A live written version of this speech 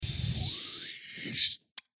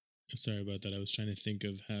Sorry about that. I was trying to think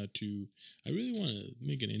of how to. I really want to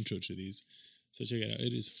make an intro to these. So check it out.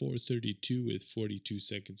 It is 4:32 with 42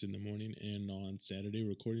 seconds in the morning, and on Saturday,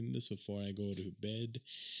 recording this before I go to bed.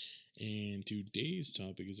 And today's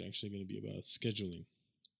topic is actually going to be about scheduling.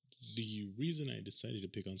 The reason I decided to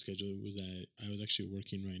pick on scheduling was that I was actually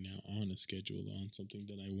working right now on a schedule on something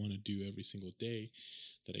that I want to do every single day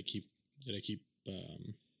that I keep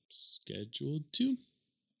scheduled to,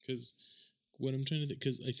 because what I'm trying to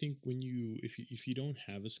because I think when if you don't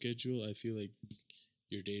have a schedule, I feel like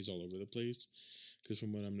your day's all over the place. Because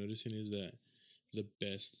from what I'm noticing is that the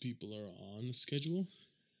best people are on a schedule,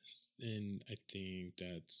 and I think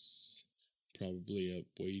that's probably a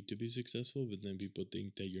way to be successful. But then people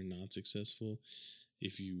think that you're not successful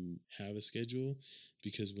if you have a schedule,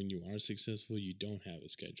 because when you are successful you don't have a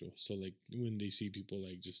schedule. So like when they see people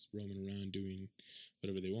like just roaming around doing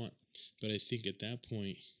whatever they want, but I think at that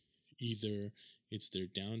point either it's their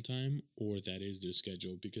downtime or that is their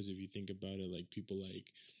schedule. Because if you think about it, like people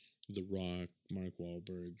like The Rock, Mark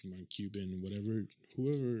Wahlberg, Mark Cuban,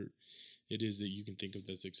 whoever it is that you can think of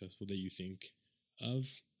that's successful that you think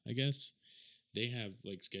of, I guess they have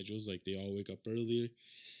like schedules. Like they all wake up earlier.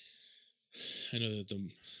 I know that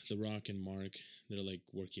the Rock and Mark, they're like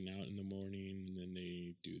working out in the morning, and then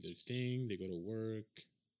they do their thing. They go to work,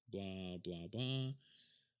 blah blah blah.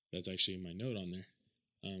 That's actually my note on there.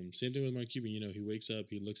 Same thing with Mark Cuban. He wakes up,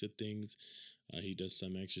 he looks at things, he does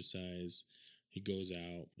some exercise, he goes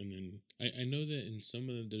out, and then I know that in some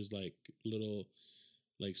of them there's like little,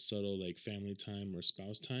 like subtle, like family time or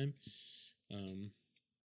spouse time.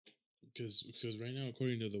 Because right now,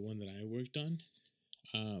 according to the one that I worked on,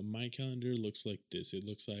 my calendar looks like this. It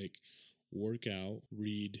looks like workout,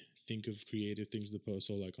 read, think of creative things to post.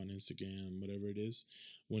 So like on Instagram, whatever it is,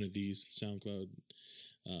 one of these SoundCloud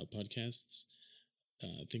podcasts.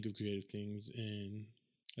 Think of creative things, and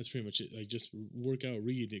that's pretty much it. Like just work out,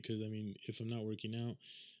 read. Because I mean, if I'm not working out,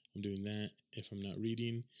 I'm doing that. If I'm not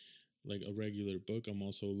reading like a regular book, I'm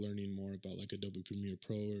also learning more about like Adobe Premiere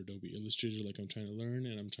Pro or Adobe Illustrator. Like I'm trying to learn,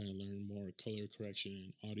 and I'm trying to learn more color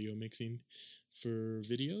correction and audio mixing for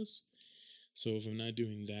videos. So if I'm not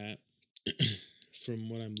doing that, from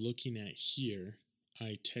what I'm looking at here,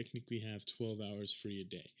 I technically have 12 hours free a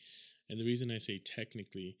day. And the reason I say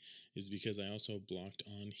technically is because I also blocked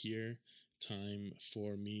on here time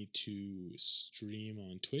for me to stream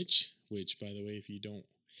on Twitch, which, by the way, if you don't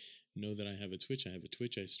know that I have a Twitch, I have a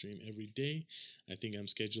Twitch. I stream every day. I think I'm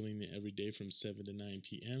scheduling it every day from 7 to 9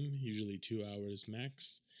 p.m., usually 2 hours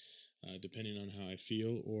max, depending on how I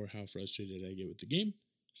feel or how frustrated I get with the game.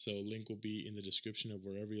 So link will be in the description of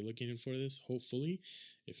wherever you're looking for this, hopefully.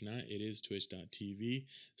 If not, it is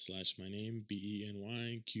twitch.tv/my name,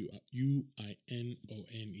 BENYQUINONEZ.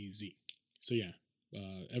 So yeah,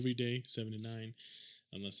 every day, 7 to 9,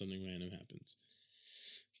 unless something random happens.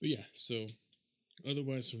 But yeah, so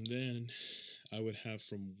otherwise from then, I would have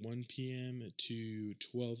from 1 p.m. to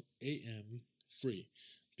 12 a.m. free,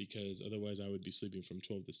 because otherwise I would be sleeping from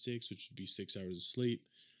 12 to 6, which would be 6 hours of sleep.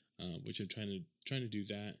 Which I'm trying to do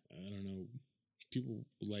that. I don't know. People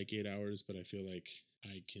like 8 hours, but I feel like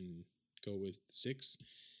I can go with 6.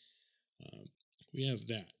 We have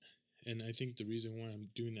that, and I think the reason why I'm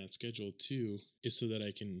doing that schedule too is so that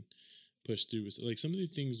I can push through. Like some of the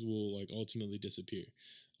things will like ultimately disappear.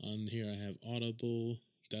 On here, I have Audible.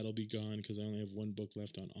 That'll be gone because I only have one book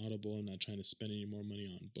left on Audible. I'm not trying to spend any more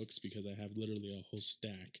money on books because I have literally a whole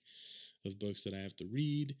stack of books that I have to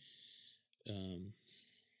read.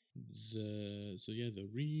 The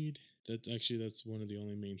read, that's one of the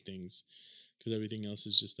only main things, because everything else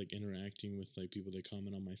is just like interacting with like people that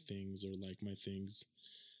comment on my things or like my things.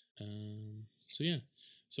 So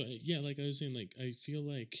yeah, like I was saying, like I feel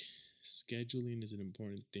like scheduling is an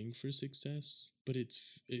important thing for success, but it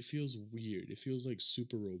feels weird. It feels like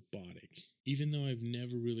super robotic, even though I've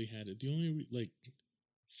never really had it. The only like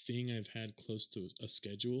thing I've had close to a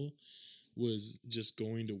schedule was just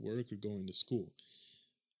going to work or going to school.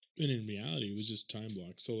 And in reality, it was just time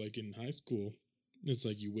blocks. So, like in high school, it's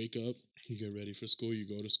like you wake up, you get ready for school, you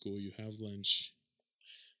go to school, you have lunch,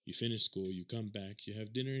 you finish school, you come back, you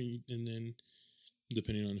have dinner, and then,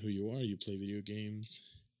 depending on who you are, you play video games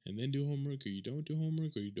and then do homework, or you don't do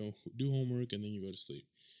homework, or you don't do homework and then you go to sleep.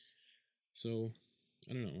 So,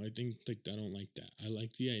 I don't know. I think like I don't like that. I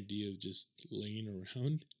like the idea of just laying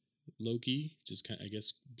around, low key, just kind of, I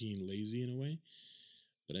guess, being lazy in a way.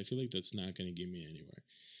 But I feel like that's not going to get me anywhere,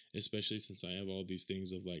 especially since I have all these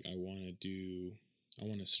things of like I want to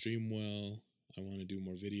stream well, I want to do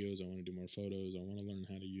more videos, I want to do more photos, I want to learn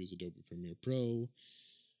how to use Adobe Premiere Pro.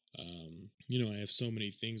 I have so many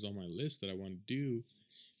things on my list that I want to do,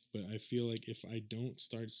 But I feel like if I don't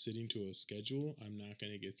start sitting to a schedule, I'm not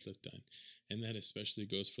going to get stuff done. And that especially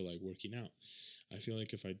goes for like working out. I feel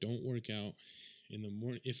like if I don't work out in the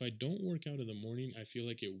morning, if I don't work out in the morning, I feel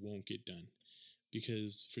like it won't get done.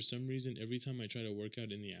 Because for some reason, every time I try to work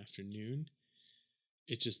out in the afternoon,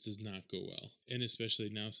 it just does not go well. And especially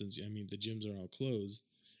now, since the gyms are all closed,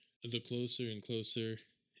 the closer and closer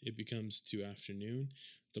it becomes to afternoon,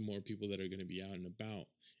 the more people that are going to be out and about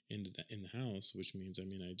in the house, which means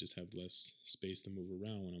I just have less space to move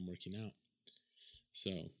around when I'm working out.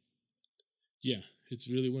 So yeah, it's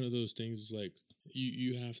really one of those things. It's like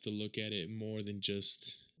you have to look at it more than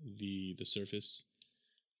just the surface,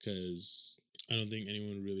 because I don't think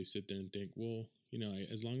anyone would really sit there and think, well,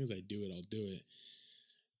 as long as I do it, I'll do it.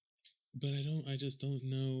 But I just don't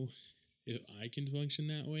know if I can function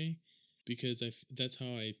that way, because that's how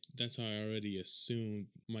I already assume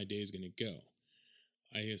my day is gonna go.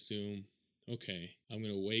 I assume, okay, I'm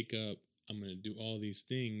gonna wake up, I'm gonna do all these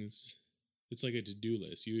things. It's like a to-do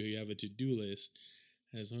list. You have a to-do list.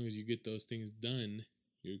 As long as you get those things done,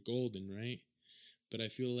 you're golden, right? But I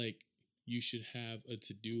feel like you should have a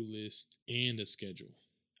to-do list and a schedule.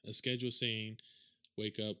 A schedule saying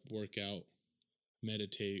wake up, work out,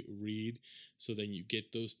 meditate, read, so then you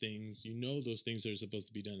get those things, those things are supposed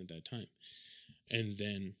to be done at that time. And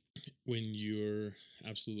then when you're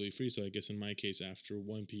absolutely free, so I guess in my case, after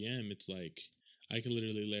 1 p.m., it's like I can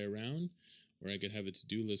literally lay around, or I could have a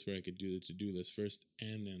to-do list where I could do the to-do list first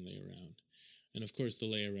and then lay around. And of course, the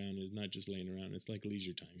lay around is not just laying around, it's like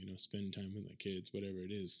leisure time, spend time with my kids, whatever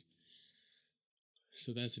it is.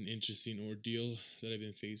 So that's an interesting ordeal that I've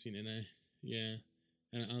been facing. Yeah.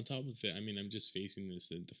 And on top of it, I'm just facing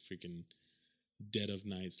this at the freaking dead of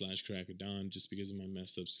night / crack of dawn just because of my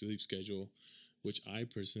messed up sleep schedule, which I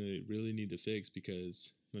personally really need to fix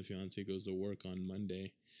because my fiance goes to work on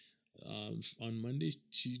Monday. On Monday,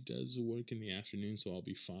 she does work in the afternoon, so I'll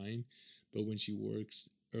be fine. But when she works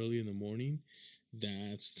early in the morning,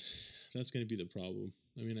 that's going to be the problem.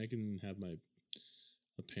 I can have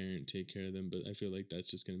a parent take care of them, but I feel like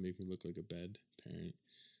that's just going to make me look like a bad parent.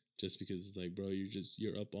 Just because it's like, bro,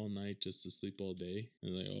 you're up all night just to sleep all day.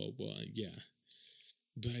 And like, oh, well, yeah.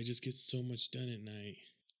 But I just get so much done at night,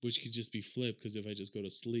 which could just be flipped, because if I just go to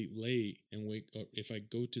sleep late and or if I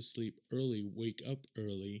go to sleep early, wake up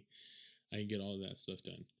early, I can get all that stuff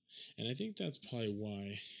done. And I think that's probably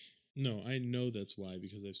why. No, I know that's why,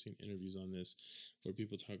 because I've seen interviews on this where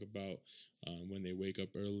people talk about when they wake up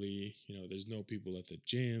early, there's no people at the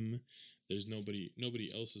gym. There's nobody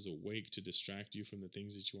else is awake to distract you from the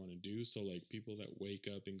things that you want to do. So like people that wake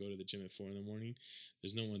up and go to the gym at 4 a.m,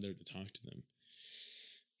 there's no one there to talk to them.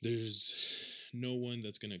 There's no one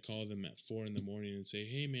that's going to call them at 4 a.m. and say,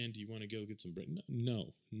 hey man, do you want to go get some bread?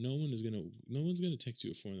 No one's going to text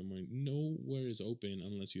you at 4 a.m. Nowhere is open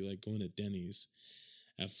unless you like going to Denny's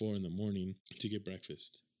at 4 a.m. to get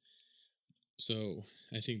breakfast. So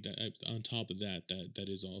I think that on top of that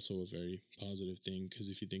is also a very positive thing, because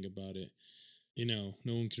if you think about it, no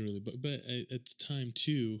one can really, but at the time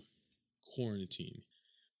too, quarantine.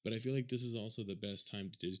 But I feel like this is also the best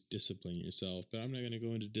time to discipline yourself. But I'm not going to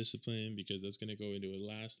go into discipline, because that's going to go into a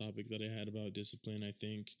last topic that I had about discipline. I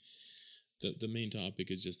think the main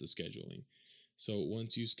topic is just the scheduling. So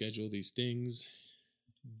once you schedule these things,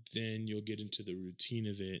 then you'll get into the routine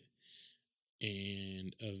of it.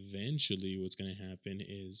 And eventually what's going to happen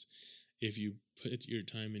is, if you put your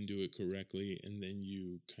time into it correctly and then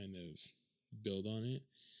you kind of build on it,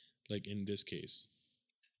 like in this case,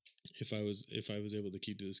 if I was able to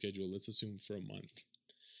keep to the schedule, let's assume for a month,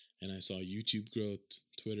 and I saw YouTube growth,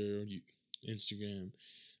 Twitter, Instagram,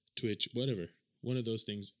 Twitch, whatever, one of those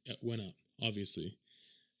things went up, obviously,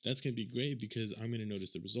 that's going to be great, because I'm going to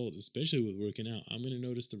notice the results, especially with working out. I'm going to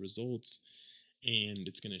notice the results, and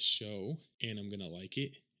it's going to show, and I'm going to like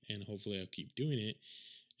it, and hopefully I'll keep doing it.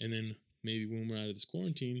 And then maybe when we're out of this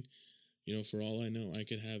quarantine, for all I know, I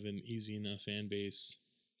could have an easy enough fan base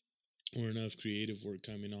or enough creative work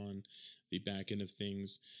coming on the back end of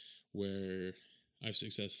things where I've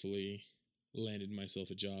successfully landed myself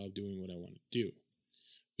a job doing what I want to do,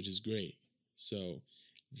 which is great. So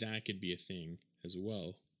that could be a thing as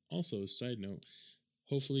well. Also, side note,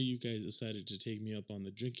 hopefully you guys decided to take me up on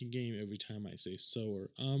the drinking game every time I say so or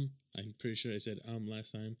I'm pretty sure I said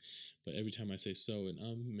last time, but every time I say so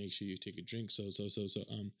and make sure you take a drink. So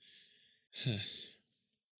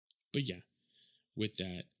but yeah, with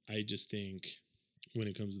that, I just think when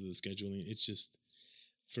it comes to the scheduling, it's just,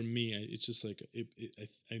 for me, it's just like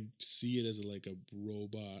I see it as like a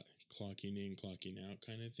robot clocking in, clocking out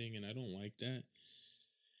kind of thing, and I don't like that.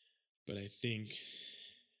 But I think,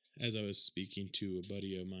 as I was speaking to a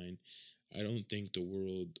buddy of mine, I don't think the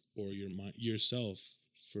world or yourself,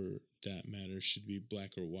 for that matter, should be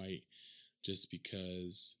black or white just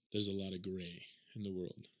because there's a lot of gray in the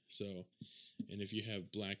world. So, and if you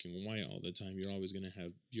have black and white all the time, you're always going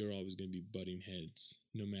to be butting heads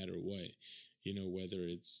no matter what. Whether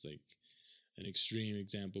it's like an extreme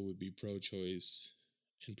example would be pro-choice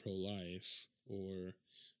and pro-life, or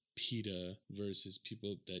PETA versus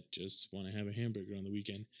people that just want to have a hamburger on the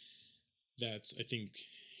weekend. I think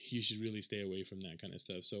you should really stay away from that kind of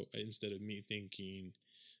stuff. So instead of me thinking,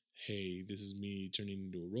 hey, this is me turning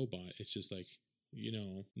into a robot, it's just like,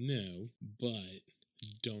 no, but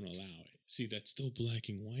don't allow it. See, that's still black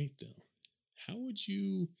and white though. How would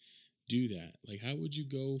you do that? Like, how would you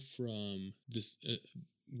go from this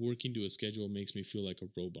working to a schedule makes me feel like a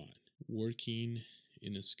robot? Working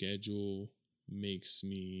in a schedule makes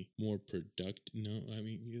me more productive. No, I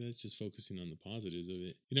mean, that's just focusing on the positives of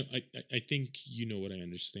it. I think you know what I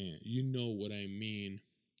understand. You know what I mean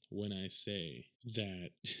when I say that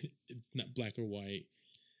it's not black or white.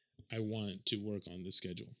 I want to work on the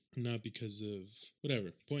schedule, not because of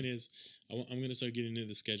whatever. Point is, I'm going to start getting into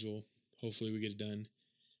the schedule. Hopefully we get it done,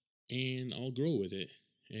 and I'll grow with it.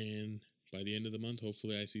 And by the end of the month,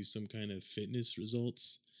 hopefully I see some kind of fitness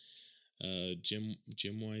results, gym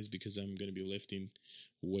wise, because I'm going to be lifting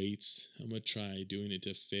weights. I'm going to try doing it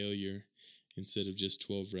to failure instead of just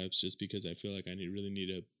 12 reps, just because I feel like I really need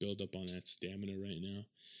to build up on that stamina right now,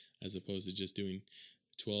 as opposed to just doing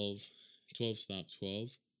 12 stop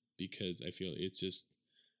 12, because I feel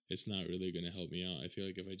it's not really going to help me out. I feel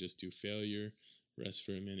like if I just do failure, rest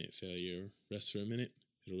for a minute, failure, rest for a minute,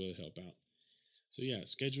 it'll really help out. So yeah,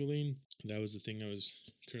 scheduling, that was the thing I was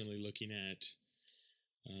currently looking at.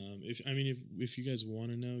 If you guys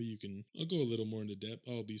want to know, I'll go a little more into depth.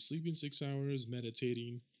 I'll be sleeping 6 hours,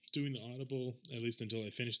 meditating, doing the Audible, at least until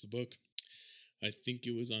I finish the book. I think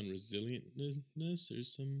it was on resilientness or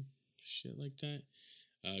some shit like that.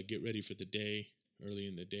 Get ready for the day, early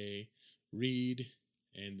in the day, read,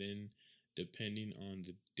 and then depending on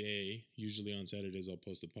the day, usually on Saturdays I'll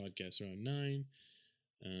post a podcast around 9,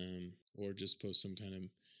 or just post some kind of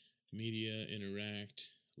media, interact,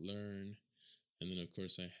 learn, and then of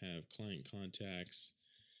course I have client contacts.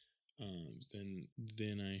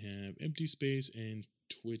 Then I have empty space and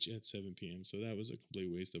Twitch at 7 p.m. So that was a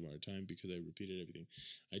complete waste of our time because I repeated everything.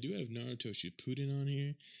 I do have Naruto Shippuden on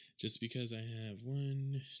here just because I have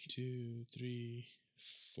 1, 2, 3,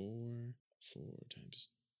 4 times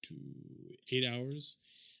 2, 8 hours.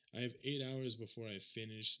 I have 8 hours before I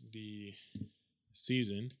finish the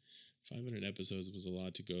season. 500 episodes was a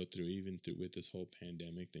lot to go through, even with this whole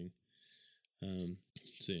pandemic thing.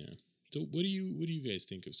 So yeah. So what do you guys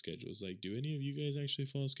think of schedules? Like, do any of you guys actually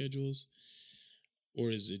follow schedules? Or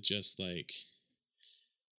is it just like,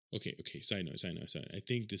 okay, side note. I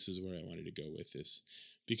think this is where I wanted to go with this.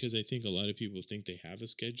 Because I think a lot of people think they have a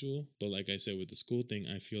schedule. But like I said, with the school thing,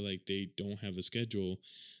 I feel like they don't have a schedule.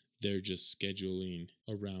 They're just scheduling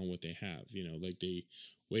around what they have. Like they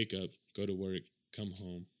wake up, go to work, come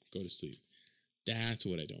home, go to sleep. That's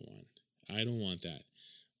what I don't want. I don't want that.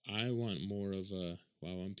 I want more of a,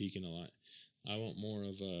 wow, I'm peaking a lot. I want more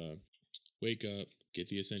of a wake up, get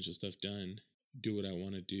the essential stuff done, do what I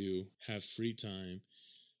want to do, have free time,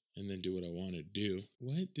 and then do what I want to do.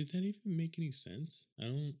 What? Did that even make any sense?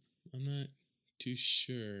 I'm not too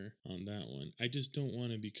sure on that one. I just don't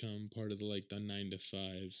want to become part of the 9 to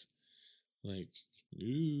 5, like,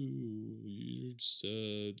 ooh, your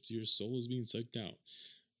soul is being sucked out.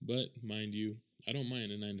 But mind you, I don't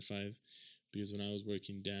mind a 9 to 5 because when I was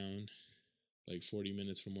working down 40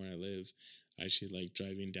 minutes from where I live, I actually like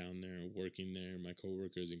driving down there and working there, my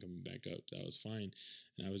coworkers, and coming back up. That was fine.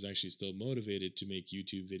 And I was actually still motivated to make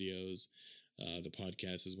YouTube videos. The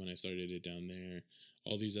podcast is when I started it down there,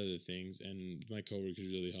 all these other things. And my coworkers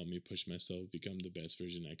really helped me push myself, become the best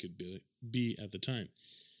version I could be at the time.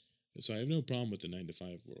 So I have no problem with the 9 to 5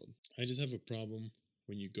 world. I just have a problem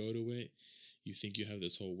when you go to it, you think you have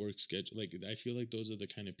this whole work schedule. Like, I feel like those are the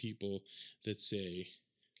kind of people that say,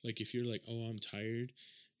 like, if you're like, oh, I'm tired,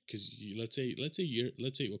 because let's say,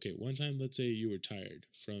 okay, one time, let's say you were tired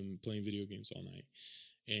from playing video games all night,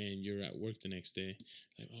 and you're at work the next day,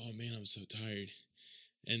 like, oh man, I'm so tired,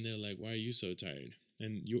 and they're like, why are you so tired?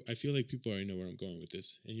 And I feel like people already know where I'm going with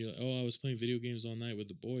this, and you're like, oh, I was playing video games all night with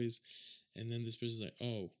the boys, and then this person's like,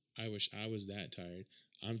 oh, I wish I was that tired.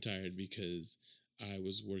 I'm tired because I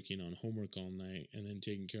was working on homework all night and then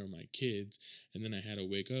taking care of my kids. And then I had to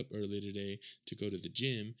wake up early today to go to the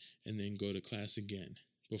gym and then go to class again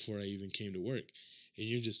before I even came to work. And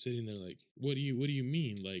you're just sitting there like, what do you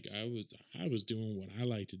mean? Like, I was doing what I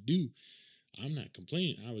like to do. I'm not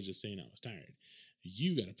complaining. I was just saying I was tired.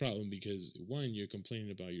 you got a problem because one, you're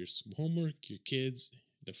complaining about your homework, your kids,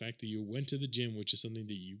 the fact that you went to the gym, which is something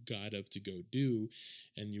that you got up to go do,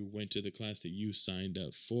 and you went to the class that you signed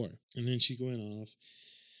up for. And then she went off,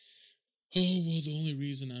 oh, well, the only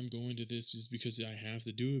reason I'm going to this is because I have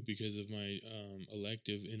to do it because of my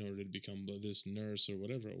elective in order to become this nurse or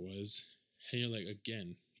whatever it was. And you're like,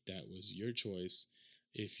 again, that was your choice.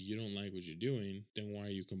 If you don't like what you're doing, then why are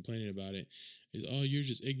you complaining about it? Is, oh, you're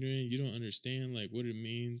just ignorant. You don't understand like what it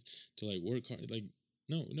means to like work hard. Like,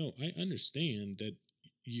 no, I understand that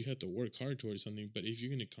you have to work hard towards something, but if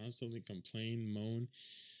you're gonna constantly complain, moan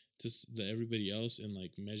to everybody else and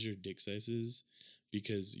like measure dick sizes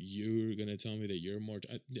because you're gonna tell me that you're more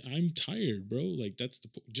I'm tired, bro. Like that's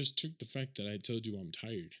just took the fact that I told you I'm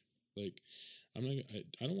tired. Like I'm not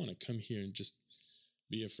I don't want to come here and just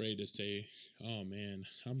be afraid to say, oh man,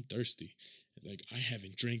 I'm thirsty, like I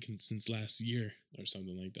haven't drinking since last year or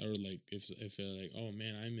something like that. Or like if like, oh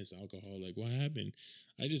man, I miss alcohol, like what happened?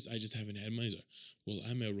 I just haven't had my, well,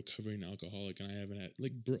 I'm a recovering alcoholic and I haven't had,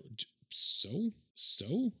 like, bro, so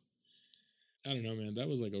I don't know, man. That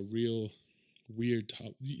was like a real weird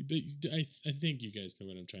top. But I think you guys know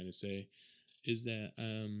what I'm trying to say. Is that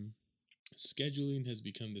scheduling has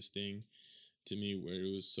become this thing to me where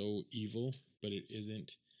it was so evil, but it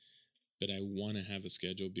isn't. But I want to have a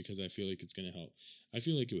schedule because I feel like it's gonna help. I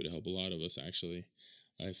feel like it would help a lot of us actually.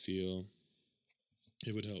 I feel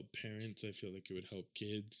it would help parents. I feel like it would help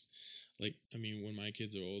kids. Like, I mean, when my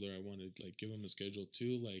kids are older, I want to like give them a schedule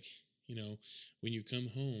too. Like, you know, when you come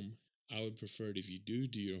home, I would prefer it if you do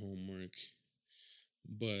your homework,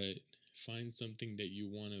 but find something that you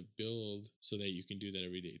want to build so that you can do that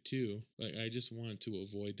every day too. Like, I just want to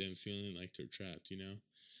avoid them feeling like they're trapped, you know?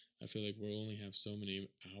 I feel like we only have so many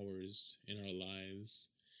hours in our lives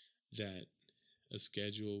that a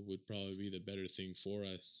schedule would probably be the better thing for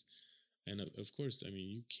us. And of course, I mean,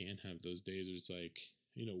 you can have those days where it's like,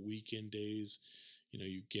 you know, weekend days, you know,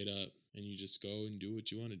 you get up and you just go and do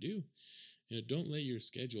what you want to do. You know, don't let your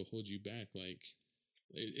schedule hold you back. Like,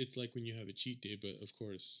 it's like when you have a cheat day, but of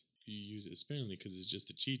course, you use it sparingly because it's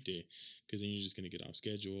just a cheat day, because then you're just going to get off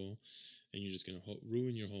schedule and you're just going to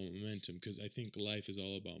ruin your whole momentum. Because I think life is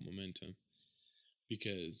all about momentum,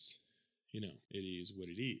 because, you know, it is what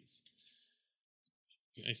it is.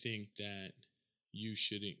 I think that you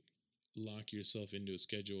shouldn't lock yourself into a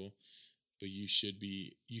schedule, but you should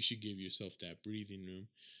give yourself that breathing room,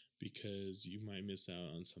 because you might miss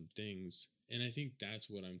out on some things. And I think that's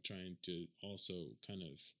what I'm trying to also kind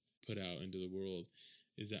of put out into the world,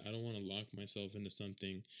 is that I don't want to lock myself into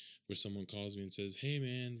something where someone calls me and says, hey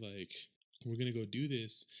man, like, we're gonna go do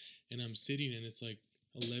this, and I'm sitting and it's like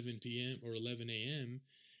 11 p.m. or 11 a.m.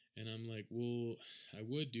 and I'm like, well, I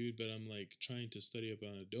would, dude, but I'm like trying to study up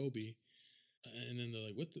on Adobe. And then they're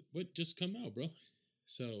like, what just come out, bro?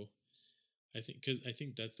 So I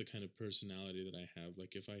think that's the kind of personality that I have.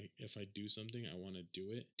 Like, if I do something, I want to do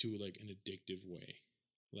it to like an addictive way.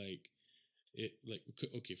 Like, it, like,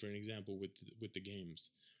 okay, for an example, with the games.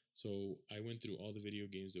 So I went through all the video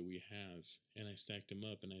games that we have and I stacked them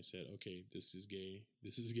up and I said, okay, this is gay,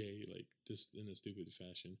 like this, in a stupid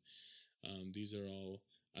fashion. These are all,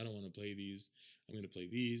 I don't want to play these. I'm going to play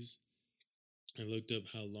these. I looked up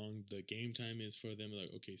how long the game time is for them. Like,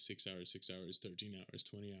 okay, 6 hours, 13 hours,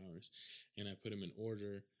 20 hours. And I put them in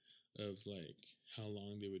order of like how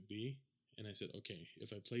long they would be. And I said, okay,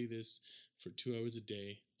 if I play this for 2 hours a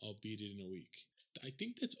day, I'll beat it in a week. I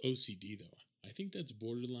think that's OCD though. I think that's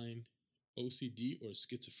borderline OCD or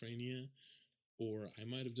schizophrenia, or I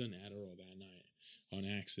might have done Adderall that night on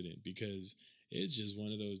accident, because it's just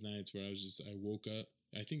one of those nights where I woke up.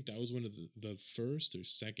 I think that was one of the first or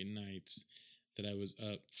second nights that I was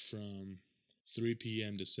up from 3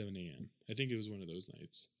 p.m. to 7 a.m. I think it was one of those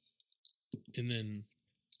nights. And then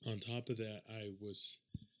on top of that, I was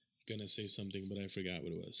going to say something, but I forgot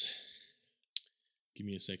what it was. Give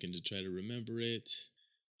me a second to try to remember it.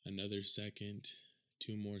 Another second,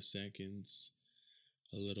 2 more seconds.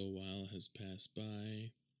 A little while has passed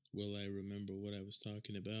by. Will I remember what I was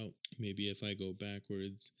talking about? Maybe if I go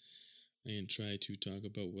backwards and try to talk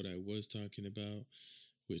about what I was talking about,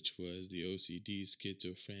 which was the OCD,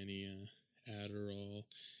 schizophrenia, Adderall,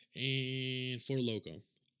 and Four Loko.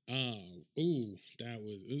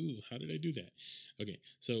 How did I do that? Okay,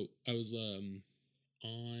 so I was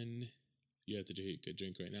on, you have to take a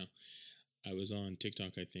drink right now. I was on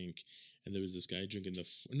TikTok, I think, and there was this guy drinking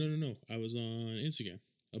no. I was on Instagram.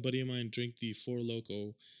 A buddy of mine drank the Four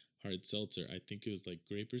Loko hard seltzer. I think it was like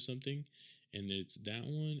grape or something, and it's that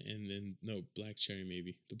one, and then no, black cherry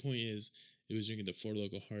maybe. The point is, it was drinking the Four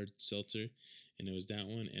Loko hard seltzer, and it was that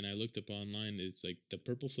one. And I looked up online, it's like the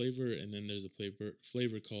purple flavor, and then there's a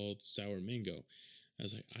flavor called sour mango. I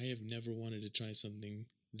was like, I have never wanted to try something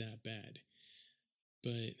that bad,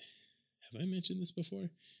 but have I mentioned this before?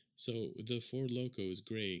 So the Four Loko is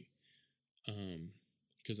great,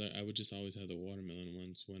 because I would just always have the watermelon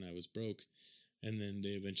ones when I was broke, and then they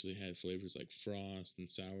eventually had flavors like frost and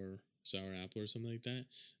sour apple or something like that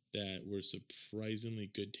that were surprisingly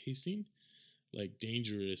good tasting, like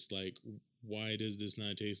dangerous. Like, why does this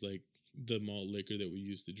not taste like the malt liquor that we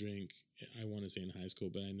used to drink? I want to say in high school,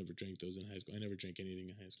 but I never drank those in high school. I never drank anything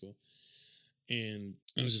in high school, and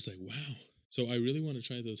I was just like, wow. So I really want to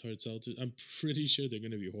try those hard seltzers. I'm pretty sure they're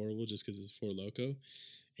going to be horrible just because it's Four Loko,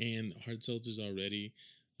 and hard seltzers already.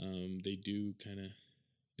 They do kind of,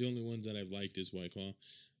 the only ones that I've liked is White Claw.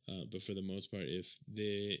 But for the most part, if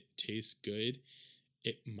they taste good,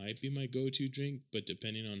 it might be my go-to drink. But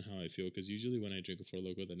depending on how I feel, because usually when I drink a Four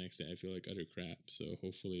Loko, the next day I feel like utter crap. So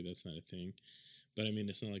hopefully that's not a thing. But I mean,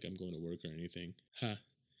 it's not like I'm going to work or anything. Ha.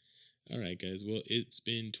 All right, guys. Well, it's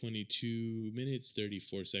been 22 minutes,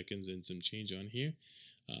 34 seconds, and some change on here.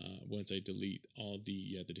 Once I delete all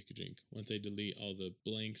the take a drink. Once I delete all the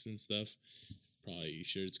blanks and stuff, probably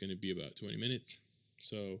sure it's going to be about 20 minutes.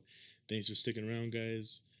 So thanks for sticking around,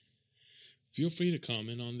 guys. Feel free to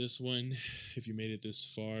comment on this one if you made it this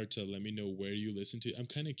far, to let me know where you listen to. I'm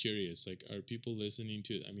kind of curious, like, are people listening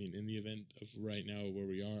to, I mean, in the event of right now where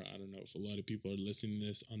we are, I don't know if a lot of people are listening to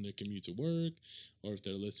this on their commute to work, or if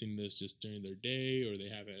they're listening to this just during their day, or they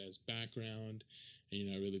have it as background and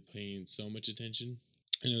you're not really paying so much attention.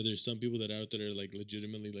 I know there's some people that are out there are like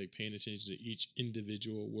legitimately like paying attention to each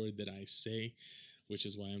individual word that I say, which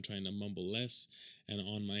is why I'm trying to mumble less. And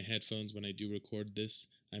on my headphones, when I do record this,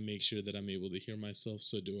 I make sure that I'm able to hear myself.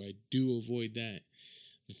 So I do avoid that.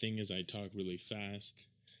 The thing is, I talk really fast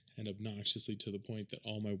and obnoxiously to the point that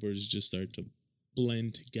all my words just start to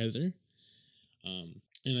blend together. And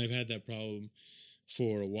I've had that problem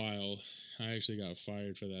for a while. I actually got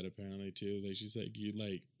fired for that apparently too. Like, she's like,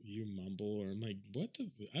 you mumble, or I'm like, what the?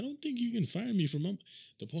 I don't think you can fire me for mumble.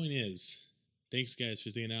 The point is, thanks guys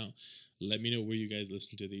for staying out. Let me know where you guys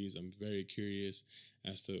listen to these. I'm very curious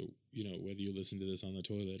as to, whether you listen to this on the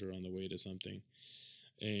toilet or on the way to something.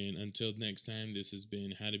 And until next time, this has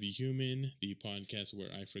been How to Be Human, the podcast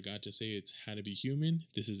where I forgot to say it's How to Be Human.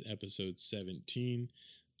 This is episode 17.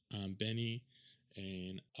 I'm Benny,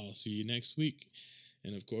 and I'll see you next week.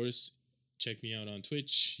 And of course, check me out on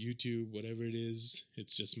Twitch, YouTube, whatever it is.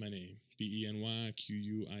 It's just my name, BENYQUINONEZ.